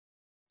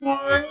Nicole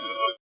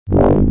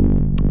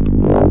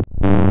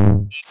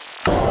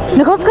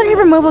Scott here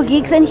from Mobile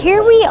Geeks, and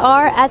here we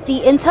are at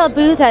the Intel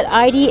booth at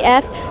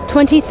IDF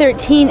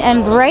 2013,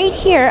 and right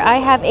here I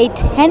have a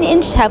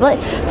 10-inch tablet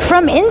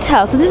from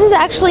Intel. So this is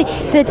actually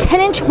the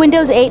 10-inch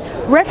Windows 8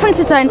 reference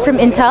design from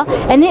Intel,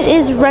 and it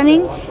is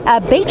running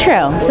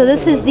Baytrail. So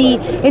this is the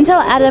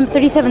Intel Atom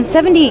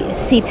 3770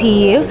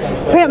 CPU.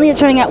 Apparently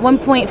it's running at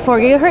 1.4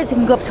 gigahertz. It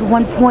can go up to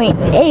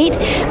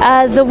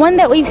 1.8. The one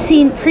that we've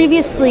seen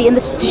previously in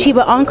the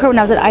Toshiba Encore when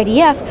I was at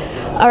IDF,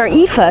 or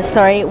IFA,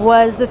 sorry,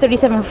 was the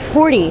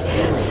 3740.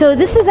 So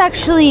this is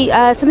actually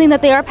something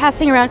that they are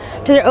passing around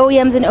to their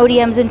OEMs and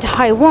ODMs in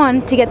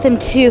Taiwan to get them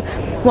to,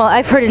 well,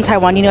 I've heard in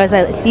Taiwan, you know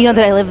that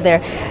I live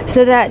there,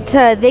 so that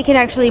they can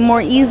actually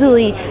more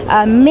easily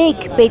make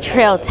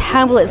Baytrail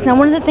tablets. Now,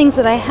 one of the things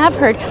that I have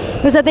heard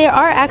is that they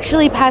are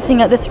actually passing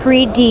out the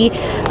 3D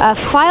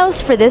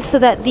files for this so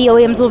that the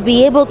OEMs will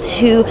be able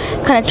to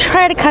kind of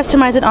try to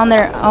customize it on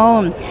their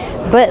own.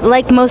 But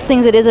like most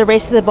things, it is a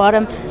race to the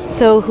bottom,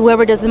 so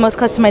whoever does the most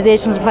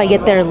customizations will probably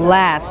get there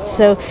last.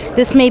 So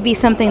this may be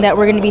something that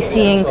we're going to be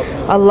seeing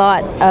a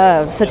lot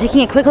of. So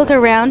taking a quick look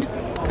around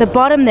the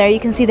bottom there,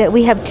 you can see that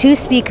we have two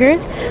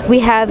speakers.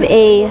 We have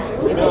a,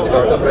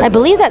 I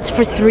believe that's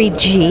for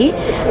 3G.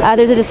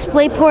 There's a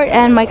display port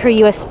and micro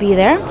USB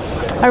there.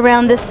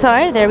 Around this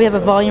side there we have a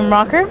volume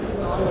rocker.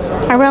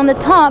 Around the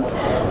top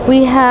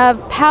we have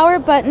power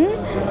button,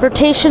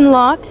 rotation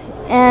lock,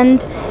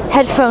 and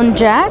headphone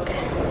jack.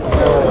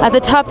 At the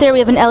top there we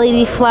have an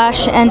LED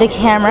flash and a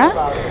camera.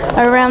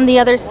 Around the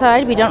other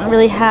side we don't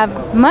really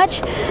have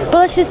much, but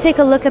let's just take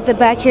a look at the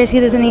back here, see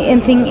if there's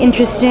anything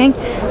interesting.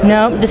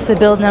 Nope, just the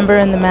build number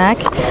and the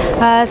Mac.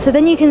 So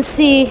then you can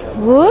see,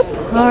 whoop,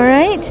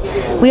 alright,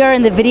 we are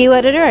in the video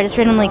editor. I just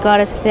randomly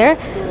got us there.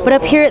 But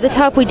up here at the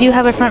top we do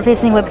have a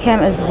front-facing webcam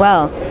as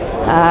well.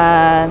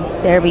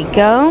 There we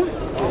go.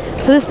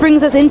 So this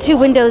brings us into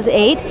Windows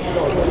 8.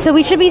 So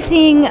we should be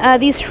seeing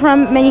these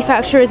from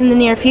manufacturers in the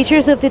near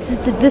future. So if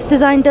this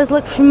design does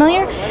look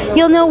familiar,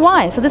 you'll know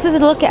why. So this is a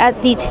look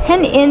at the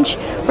 10-inch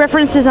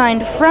reference design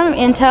from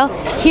Intel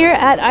here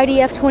at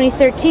IDF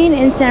 2013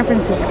 in San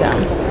Francisco.